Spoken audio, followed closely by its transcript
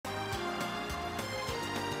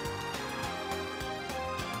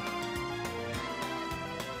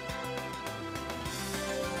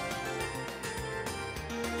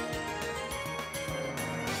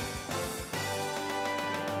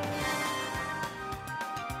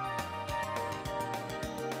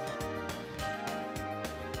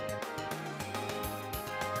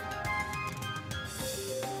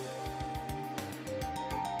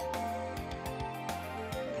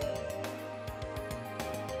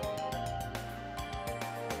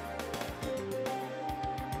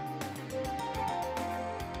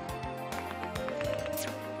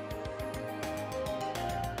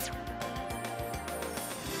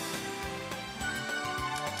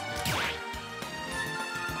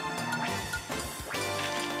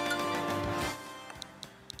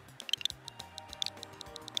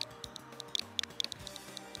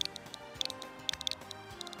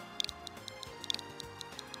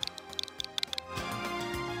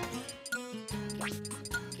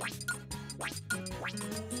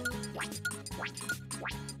Start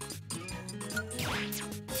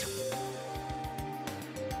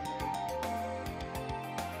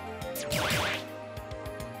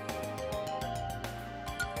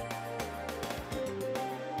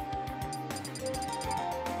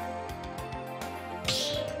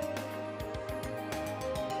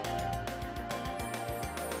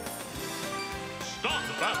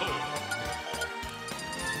the battle!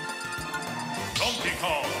 Donkey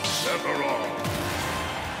Kong, Sephiroth!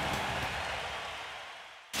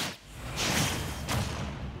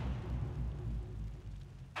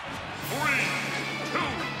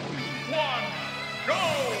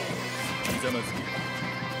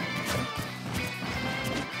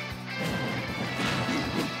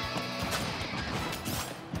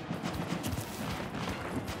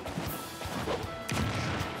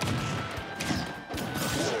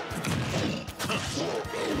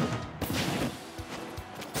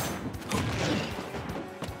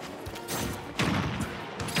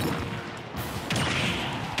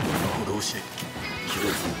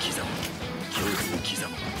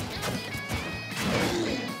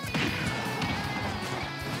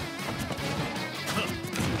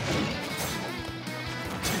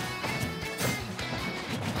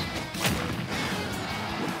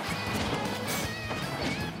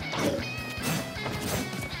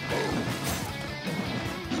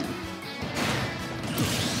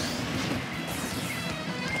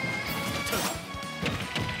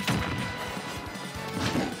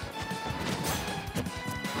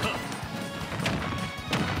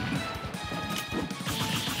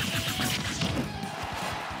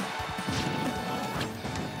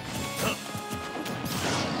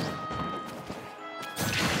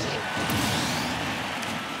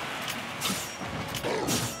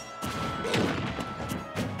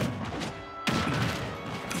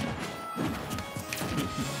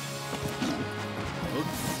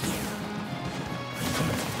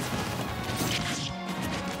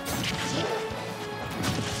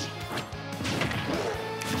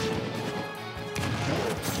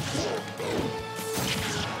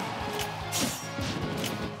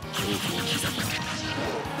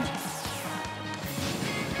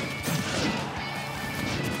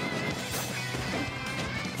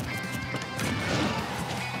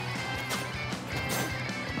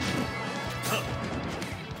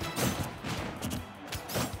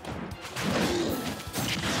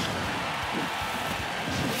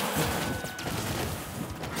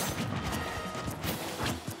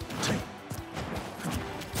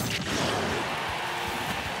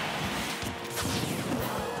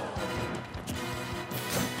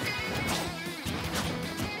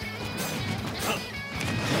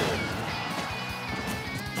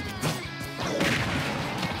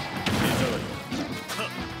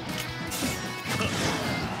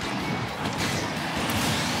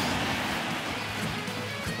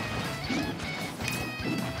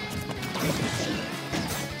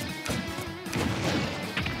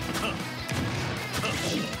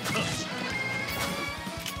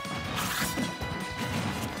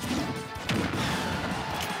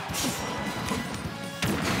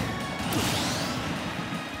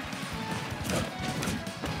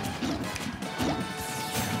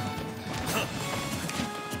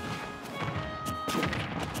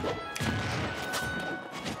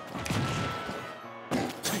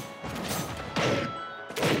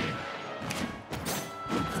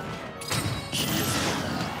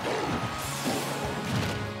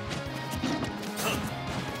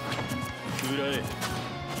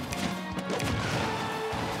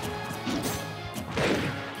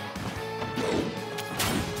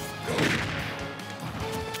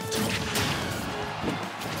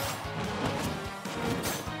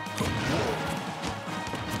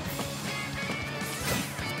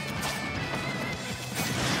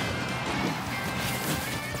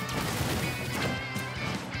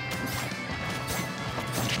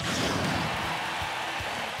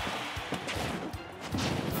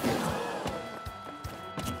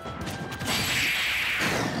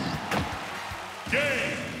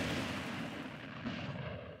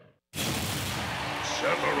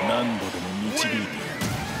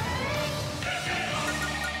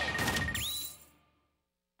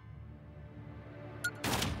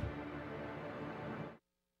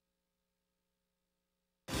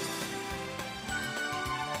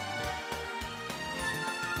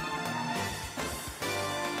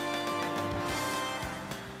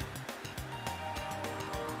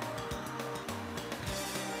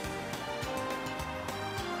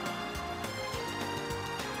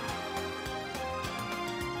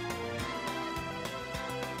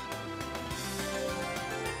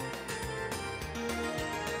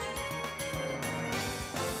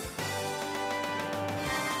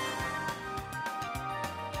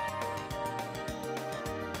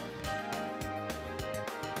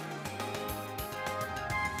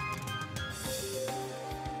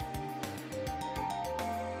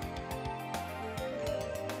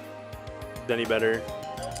 any better.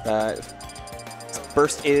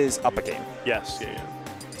 Burst is up a game. Yes,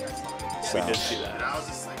 yeah. So. We did see that.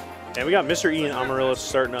 And we got Mr. E and Amaryllis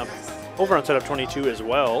starting up over on setup 22 as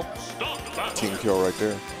well. Team kill right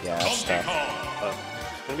there. Yeah, that's tough.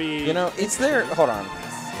 It's gonna be. You know, is there? Hold on.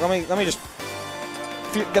 Let me just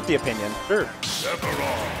get the opinion. Sure.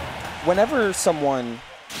 Whenever someone,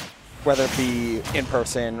 whether it be in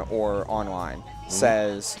person or online,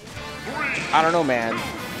 says, "I don't know, man,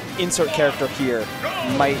 insert character here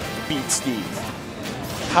might beat Steve,"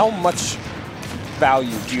 how much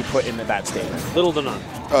value do you put into that statement? Little to none.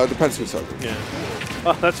 Depends who says it. Yeah.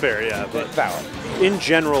 Oh, that's fair, yeah. But valid. In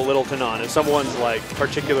general, little to none. If someone's like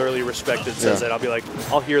particularly respected says it, I'll be like,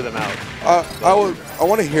 I'll hear them out. I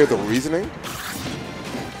want to hear the reasoning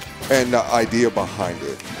and the idea behind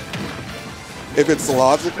it. If it's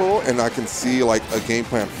logical and I can see like a game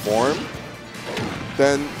plan form,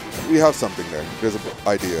 then we have something there. There's an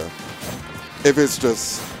idea. If it's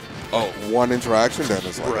just one interaction, then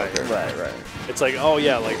it's like okay. Right. It's like, oh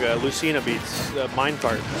yeah, like Lucina beats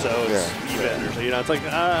Minecart, so it's even. Or so, you know, it's like,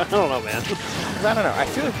 I don't know, man. I don't know. I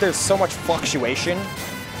feel like there's so much fluctuation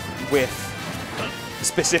with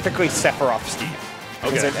specifically Sephiroth Steve.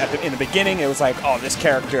 Okay. In the beginning, it was like, oh, this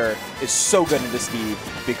character is so good into Steve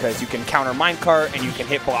because you can counter minecart and you can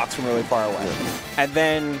hit blocks from really far away. Yeah. And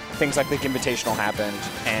then things like the Invitational happened,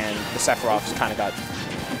 and the Sephiroths kind of got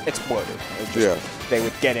exploded. It just, they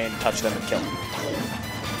would get in, touch them, and kill them.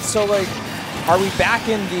 So, like, are we back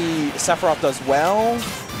in the Sephiroth does well,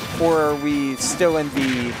 or are we still in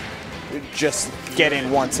the just get in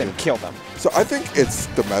once and kill them? So I think it's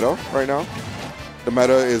the meta right now. The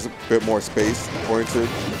meta is a bit more space-oriented.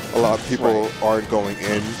 A lot of people aren't going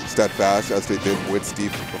in steadfast as they did with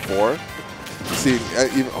Steve before. See,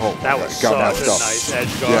 even that was such a nice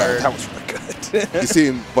edge guard. Yeah, that was really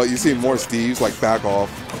good. you see more Steves like back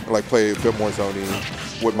off, like play a bit more zoning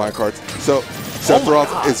with minecarts. So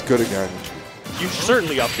Sephiroth is good again. You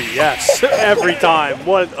certainly upbeat, yes, every time.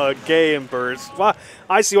 What a game, Burst. Well,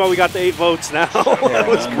 I see why we got the 8 votes now. That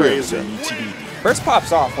was crazy. Burst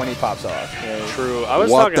pops off when he pops off. Yeah. True. I was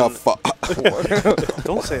what talking. The fuck?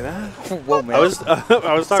 Don't say that. Whoa, man. I was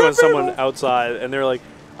talking to someone outside, and they're like,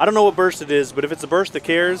 I don't know what burst it is, but if it's a burst that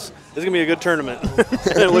cares, it's gonna be a good tournament.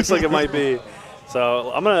 It looks like it might be.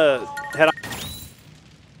 So I'm gonna